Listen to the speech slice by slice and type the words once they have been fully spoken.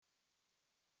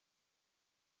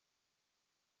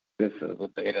This is the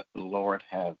day that the Lord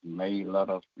has made. Let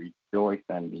us rejoice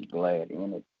and be glad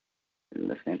in it.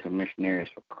 Listen to Missionaries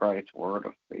for Christ Word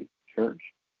of Faith Church.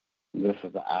 This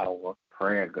is the hour of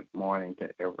prayer. Good morning to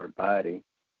everybody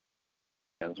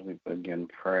as we begin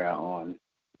prayer on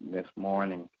this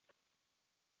morning.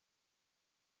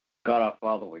 God our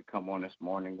Father, we come on this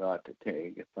morning, God, to tell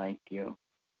you thank you.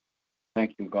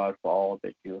 Thank you, God, for all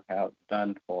that you have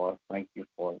done for us. Thank you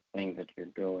for the things that you're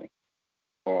doing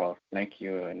for us. Thank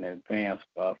you in advance,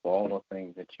 God, for all the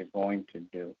things that you're going to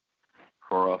do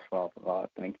for us, Father God.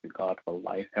 Thank you, God, for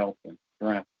life, health, and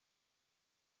strength.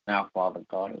 Now, Father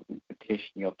God, as we petition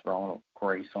your throne of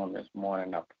grace on this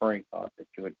morning, I pray, God, that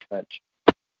you would touch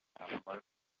our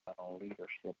mercy on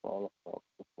leadership all across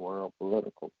this world,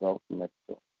 political,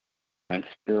 governmental, and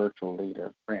spiritual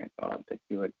leaders. Pray, God, that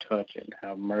you would touch and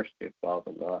have mercy,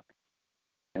 Father God.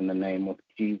 In the name of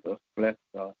Jesus, bless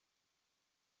us,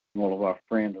 all of our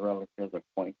friends, relatives,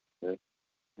 acquaintances,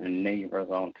 and neighbors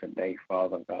on today,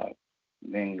 Father God.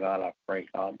 Then, God, I pray,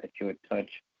 God, that you would touch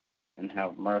and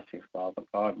have mercy, Father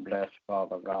God. Bless,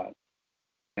 Father God,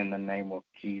 in the name of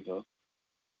Jesus.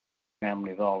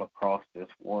 Families all across this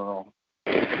world,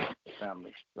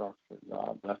 family structure,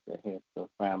 God, bless the heads of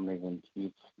families in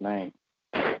Jesus' name.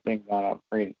 Then, God, I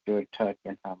pray that you would touch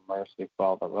and have mercy,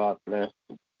 Father God. Bless,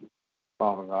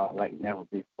 Father God, like never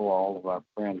before, all of our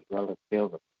friends, relatives,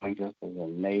 acquaintances,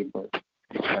 and neighbors.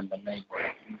 In the name of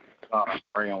Jesus, God, I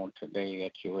pray on today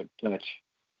that you would touch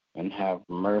and have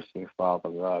mercy, Father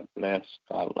God. Bless,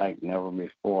 God, like never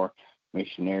before,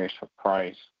 Missionaries for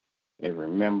Christ. They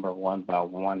remember one by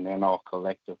one and all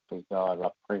collectively, God. I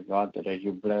pray, God, that as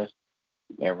you bless,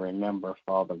 they remember,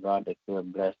 Father God, that you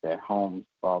would bless their homes,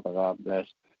 Father God. Bless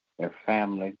their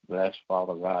families. Bless,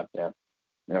 Father God, their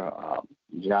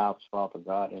jobs, Father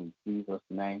God, in Jesus'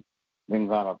 name. Then,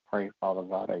 God, I pray, Father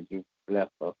God, as you bless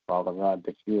us, Father God,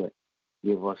 that you would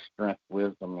give us strength,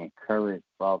 wisdom, and courage,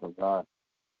 Father God,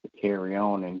 to carry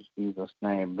on in Jesus'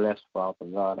 name. Bless, Father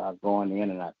God, our going in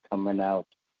and our coming out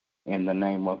in the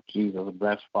name of Jesus.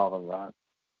 Bless, Father God,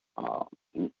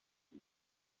 the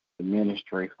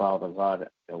ministry, Father God,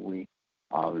 that we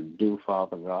do,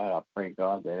 Father God. I pray,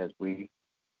 God, that as we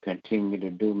continue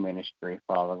to do ministry,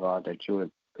 Father God, that you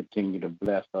would continue to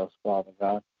bless us, Father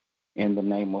God, in the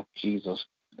name of Jesus.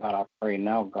 God, I pray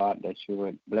now, God, that you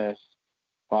would bless,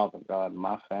 Father God,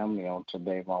 my family on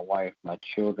today, my wife, my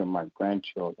children, my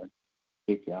grandchildren.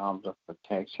 Keep your arms of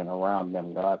protection around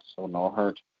them, God, so no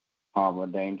hurt, harm, or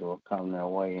danger will come their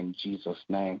way in Jesus'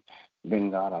 name.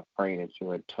 Then, God, I pray that you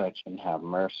would touch and have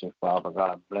mercy, Father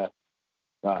God. Bless,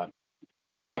 God,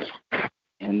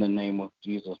 in the name of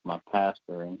Jesus, my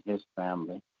pastor and his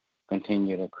family.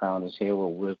 Continue to crown his head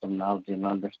with wisdom, knowledge, and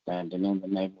understanding. In the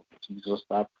name of Jesus,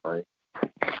 I pray.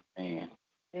 Amen.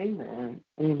 Amen.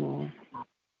 Amen.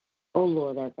 Oh,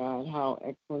 Lord our God, how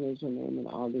excellent is your name in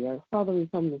all the earth. Father, we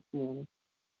come this morning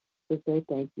to say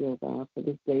thank you, oh God, for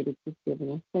this day that you've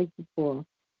given us. Thank you for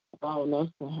allowing us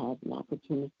to have an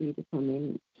opportunity to come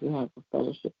in to have a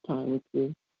fellowship time with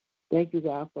you. Thank you,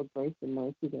 God, for grace and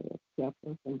mercy that has kept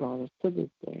us and brought us to this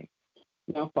day.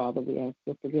 Now, Father, we ask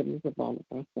for forgiveness of all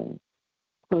of our sins.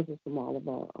 Cleanse us from all of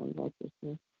our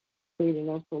unrighteousness. Create in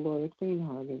us, O Lord, a clean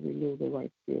heart and renew the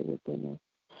right spirit within us.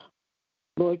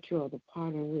 Lord, you are the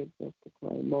potter, we're just the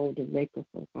clay, mold and make us,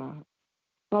 O God.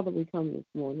 Father, we come this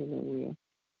morning and we are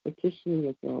petitioning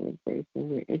your throne of grace and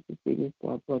we're interceding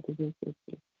for our brothers and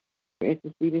sisters. We're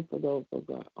interceding for those, O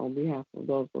God, on behalf of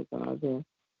those, O God, that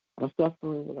are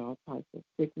suffering with all types of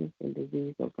sickness and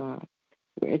disease, O God.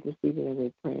 We're interceding and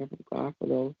we're praying for God for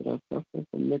those that are suffering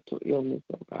from mental illness,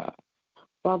 O God.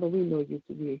 Father, we know you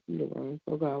to be a healer, and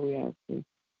so God, we ask you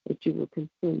that you will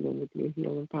consume them with your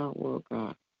healing power, oh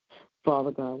God. Father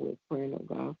God, we're praying, oh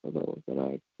God, for those that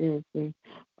are experiencing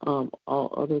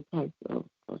all other types of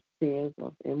sins,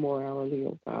 of immorality,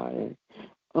 oh God, and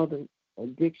other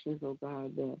addictions, oh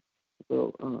God, that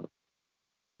will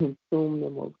consume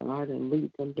them, oh God, and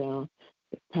lead them down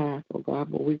the path, oh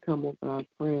God. But we come, oh God,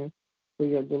 praying for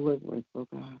your deliverance, oh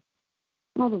God.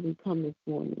 Father, we come this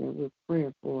morning and we're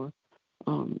praying for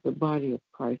the body of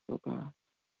Christ, oh God.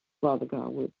 Father God,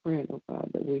 we're praying, oh God,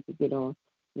 that we could get on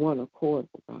one accord,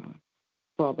 oh God.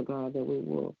 Father God, that we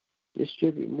will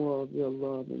distribute more of your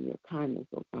love and your kindness,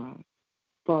 oh God.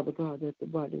 Father God, that the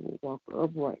body will walk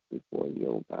upright before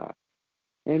you, oh God,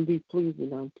 and be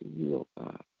pleasing unto you, oh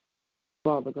God.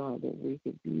 Father God, that we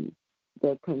could be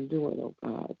the conduit, oh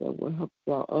God, that will help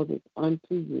draw others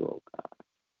unto you, oh God.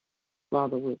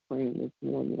 Father, we're praying this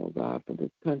morning, oh God, for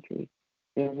this country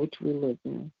in which we live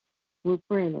in. We're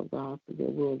praying, oh God, for your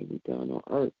will to be done on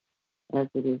earth as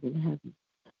it is in heaven.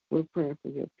 We're praying for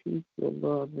your peace, your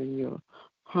love, and your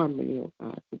harmony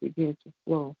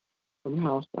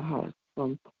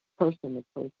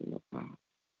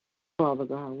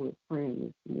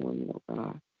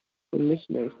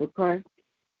for Christ,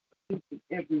 each and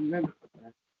every member,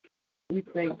 God. We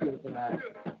thank you, God,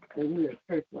 that we are a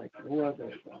church like no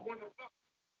other, God.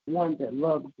 One that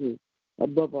loves you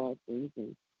above all things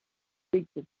and seeks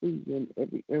to see you in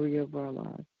every area of our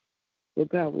lives. So,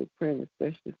 God, we're praying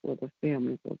especially for the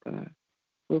families, oh God.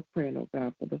 We're praying, oh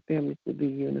God, for the families to be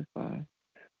unified.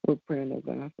 We're praying, oh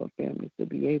God, for families to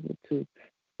be able to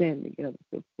stand together,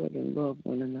 support, and love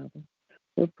one another.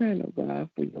 We're praying, oh God,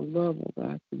 for your love, oh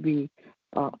God, to be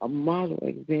a model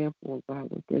example, oh God,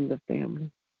 within the family.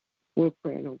 We're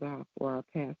praying, oh God, for our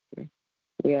pastor.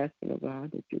 We're asking, oh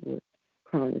God, that you would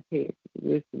crown his head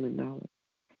with wisdom and knowledge.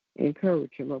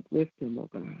 Encourage him, uplift him, oh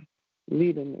God.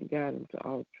 Lead him and guide him to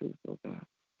all truth, oh God.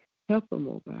 Help him,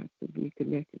 oh God, to be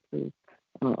connected to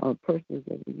persons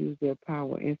that will use their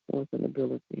power, influence, and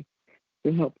ability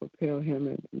to help propel him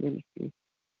and the ministry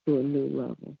to a new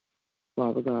level.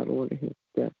 Father God, order his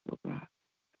steps, oh God.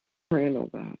 Praying, oh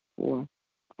God, for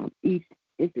each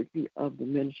entity of the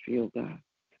ministry, oh God,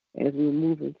 as we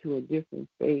move into a different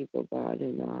phase, oh God,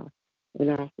 in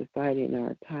our society, in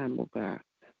our time, oh God.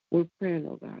 We're praying,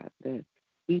 oh God, that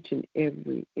each and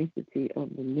every entity of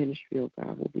the ministry, oh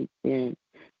God, will begin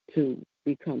to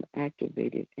become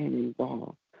activated and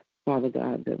involved. Father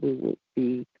God, that we will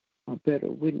be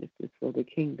better witnesses for the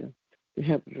kingdom to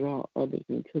help draw others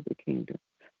into the kingdom.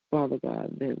 Father God,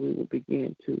 that we will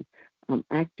begin to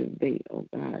activate, oh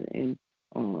God, and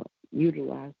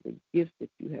utilize the gifts that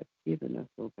you have given us,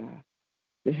 oh God,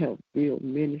 to help build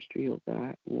ministry, oh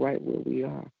God, right where we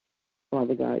are.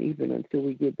 Father God, even until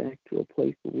we get back to a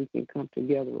place where we can come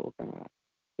together, oh God,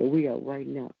 that we are right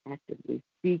now actively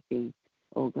seeking,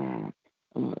 oh God,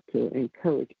 to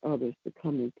encourage others to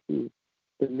come into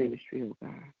the ministry, oh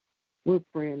God. We're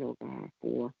praying, oh God,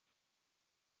 for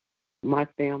my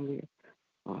family,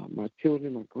 my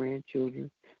children, my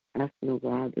grandchildren, asking, oh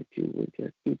God, that you would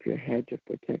just keep your hedge of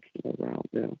protection around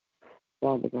them.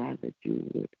 Father God, that you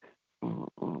would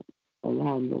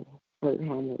allow no hurt,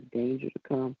 harm, or danger to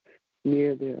come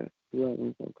near their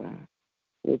dwellings, oh God.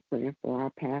 We're praying for our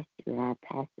pastor, our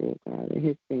apostle, oh God, and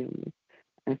his family.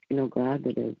 Asking, oh God,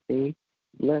 that as they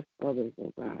bless others,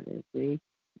 oh God, as they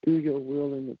do your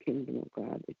will in the kingdom, oh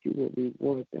God, that you will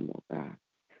reward them, oh God.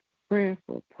 Praying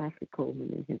for Prophet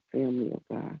Coleman and his family, oh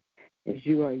God, as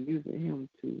you are using him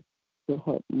to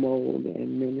help mold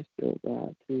and minister, oh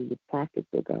God, to the prophets,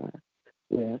 oh God.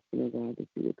 We're asking, oh God, that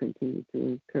you will continue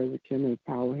to encourage him,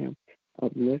 empower him,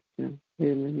 uplift him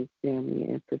and his family,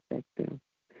 and protect them.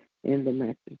 In the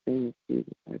master's name of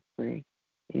Jesus, I pray.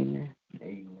 Amen.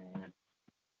 Amen.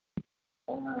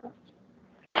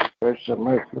 Gracious and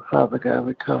merciful Father God,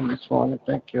 we come this morning.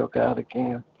 Thank you, O God,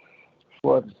 again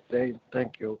for this day.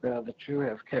 Thank you, O God, that you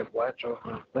have kept watch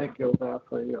over us. Thank you, O God,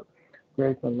 for your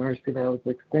grace and mercy that was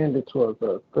extended towards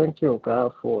us. Thank you, O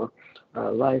God, for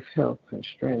life, health, and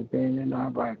strength, being in our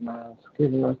right minds,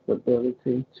 giving us the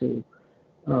ability to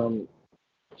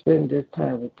spend this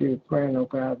time with you, praying, O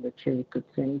God, that you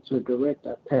continue to direct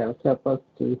our paths, help us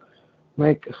to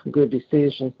make good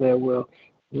decisions that will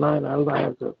line our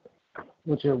lives up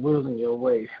with your will and your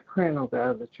way. Praying, oh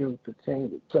God, that you will continue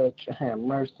to touch and have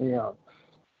mercy on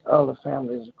all the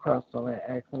families across the land.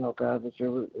 Asking, oh God, that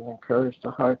you would encourage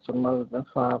the hearts of mothers and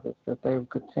fathers, that they will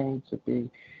continue to be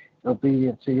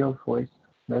obedient to your voice,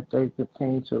 that they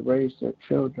continue to raise their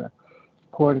children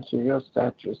according to your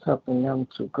statutes, helping them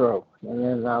to grow in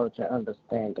their knowledge and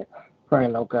understanding.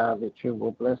 Praying, oh God, that you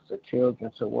will bless the children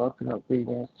to walk in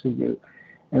obedience to you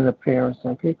and the parents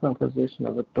and people in position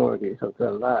of authority of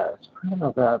their lives. Praying,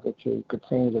 oh God, that you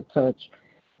continue to touch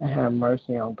and have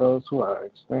mercy on those who are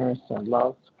experiencing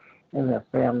loss in their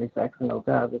families. Asking, oh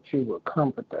God, that you will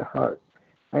comfort their hearts.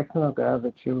 Asking, oh God,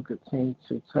 that you will continue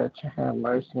to touch and have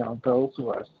mercy on those who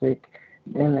are sick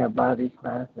in their bodies,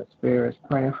 minds, and spirits.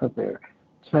 Praying for their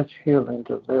touch, healing,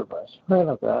 deliverance. Praying,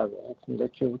 oh God, asking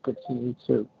that you will continue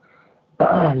to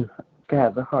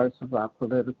guide the hearts of our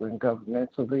political and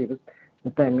governmental leaders,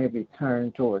 that they may be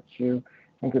turned towards you,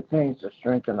 and continue to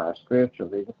strengthen our spiritual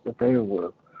leaders, that they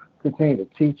will continue to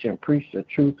teach and preach the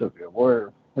truth of your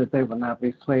word, that they will not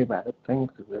be swayed by the things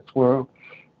of this world,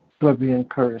 but be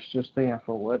encouraged to stand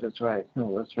for what is right and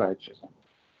what's righteous.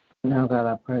 Now, God,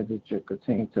 I pray that you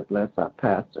continue to bless our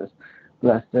pastors,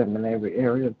 bless them in every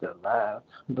area of their lives,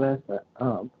 bless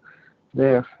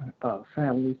their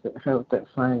families, their health, their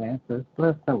finances.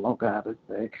 Bless them, oh God, as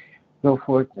they go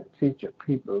forth and teach your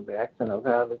people. They ask, oh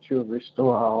God, that you will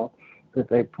restore all that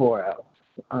they pour out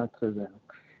unto them.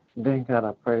 Then, God,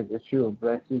 I pray that you will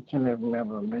bless each and every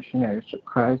member of Missionaries of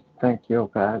Christ. Thank you,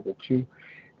 oh God, that you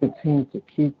continue to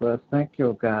keep us. Thank you,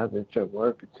 oh God, that your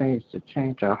word continues to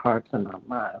change our hearts and our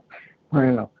minds.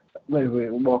 Praying, oh may we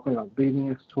walk in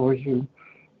obedience towards you,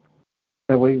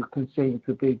 that we will continue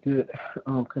to be good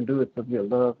conduits of your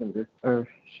love in this earth,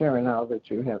 sharing all that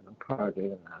you have imparted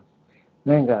in us.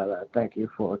 Then, God, I thank you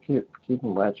for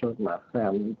keeping watch over my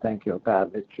family. Thank you,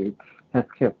 God, that you have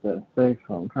kept us safe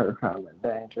from hurt, harm, and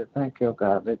danger. Thank you,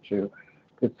 God, that you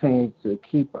continue to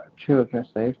keep our children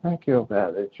safe. Thank you,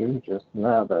 God, that you just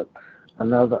allowed us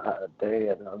another day,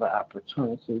 another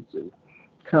opportunity to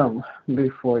come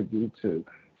before you to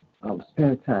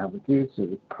spend time with you,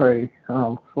 to pray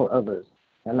for others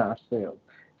and ourselves.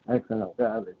 Asking, oh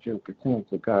God, that you continue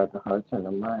to guard the hearts and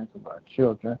the minds of our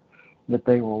children, that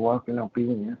they will walk in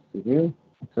obedience to you,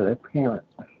 to their parents.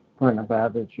 Praying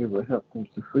about that you will help them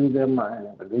to free their mind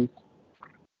and release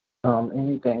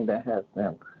anything that has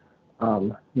them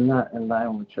not in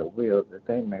line with your will, that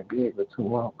they may be able to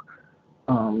walk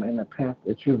in the path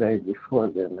that you laid before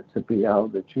them, and to be all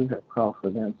that you have called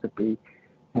for them to be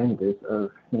in this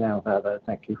earth. Now, God, I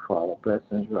thank you for all the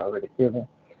blessings you're already given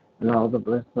and all the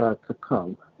blessings are to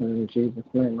come. In Jesus'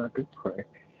 name I do pray.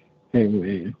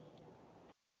 Amen.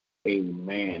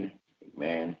 Amen.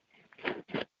 Amen.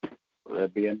 Will there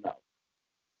be enough?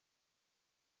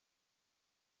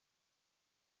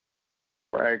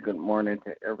 All right, good morning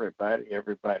to everybody.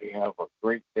 Everybody have a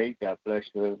great day. God bless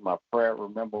you. Is my prayer.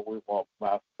 Remember, we walk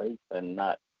by faith and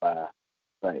not by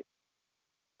sight.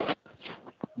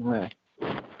 Amen.